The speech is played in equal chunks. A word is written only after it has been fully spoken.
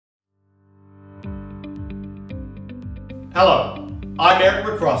Hello, I'm Eric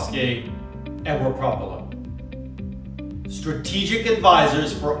McCroskey, and we're Propulo. Strategic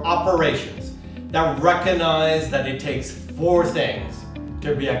advisors for operations that recognize that it takes 4 things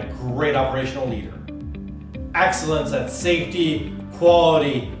to be a great operational leader. Excellence at safety,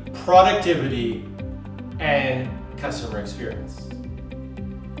 quality, productivity, and customer experience.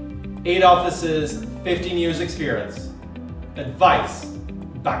 8 offices, 15 years experience. Advice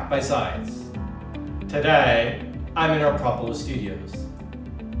backed by science. Today, I'm in our Propulo studios.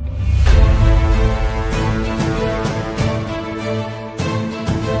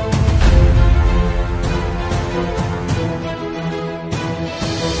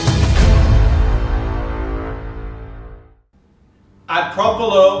 At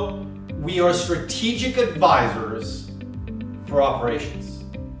Propulo, we are strategic advisors for operations.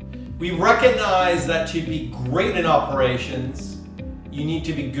 We recognize that to be great in operations, you need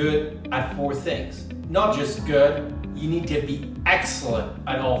to be good at 4 things. Not just good, you need to be excellent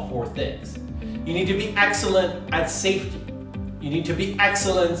at all 4 things. You need to be excellent at safety. You need to be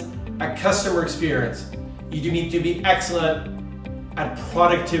excellent at customer experience. You need to be excellent at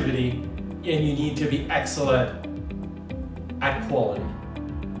productivity, and you need to be excellent at quality.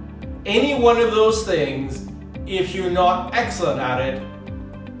 Any one of those things, if you're not excellent at it,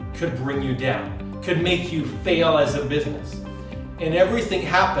 could bring you down, could make you fail as a business. And everything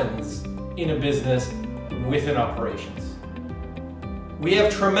happens in a business within operations. We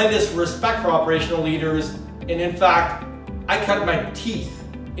have tremendous respect for operational leaders, and in fact, I cut my teeth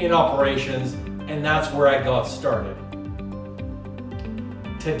in operations, and that's where I got started.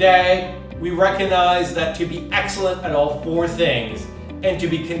 Today, we recognize that to be excellent at all 4 things and to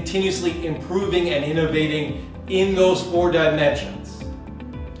be continuously improving and innovating in those 4 dimensions,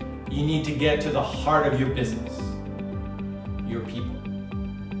 you need to get to the heart of your business, your people.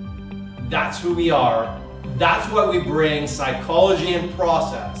 That's who we are. That's why we bring psychology and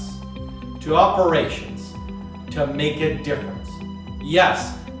process to operations to make a difference.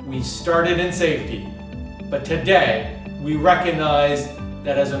 Yes, we started in safety, but today we recognize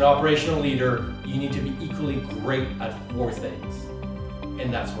that as an operational leader, you need to be equally great at 4 things.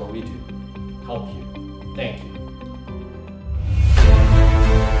 And that's what we do. Help you. Thank you.